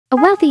A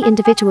wealthy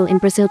individual in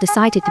Brazil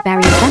decided to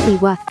bury a Bentley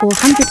worth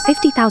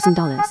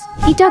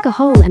 $450,000. He dug a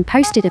hole and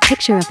posted a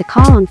picture of the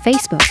car on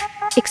Facebook,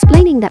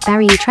 explaining that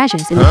burying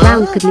treasures in the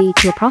ground could lead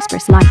to a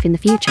prosperous life in the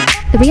future.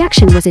 The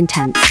reaction was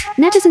intense.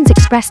 Netizens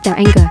expressed their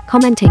anger,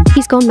 commenting,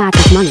 "He's gone mad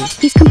with money.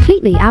 He's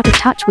completely out of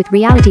touch with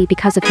reality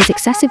because of his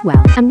excessive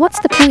wealth. And what's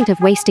the point of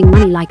wasting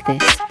money like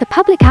this?" The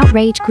public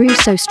outrage grew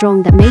so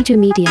strong that major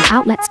media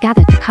outlets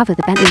gathered to cover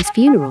the Bentley's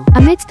funeral.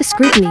 Amidst the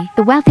scrutiny,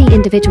 the wealthy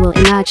individual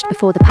emerged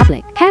before the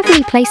public.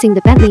 Carefully placing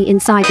the Bentley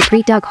inside the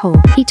pre-dug hole,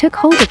 he took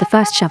hold of the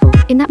first shovel.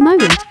 In that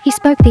moment, he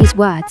spoke these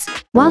words: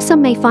 "While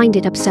some may find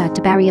it absurd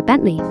to bury a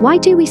Bentley, why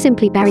do we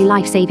simply bury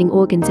life-saving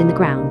organs in the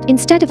ground?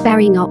 Instead of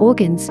burying our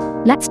organs,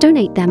 let's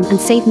donate them and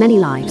save many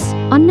lives."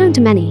 Unknown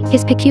to many,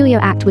 his peculiar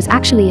act was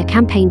actually a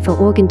campaign for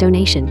organ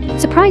donation.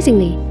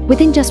 Surprisingly,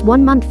 within just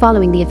 1 month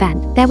following the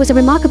event, there was a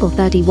remarkable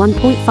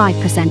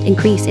 31.5%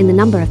 increase in the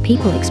number of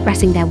people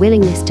expressing their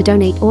willingness to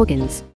donate organs.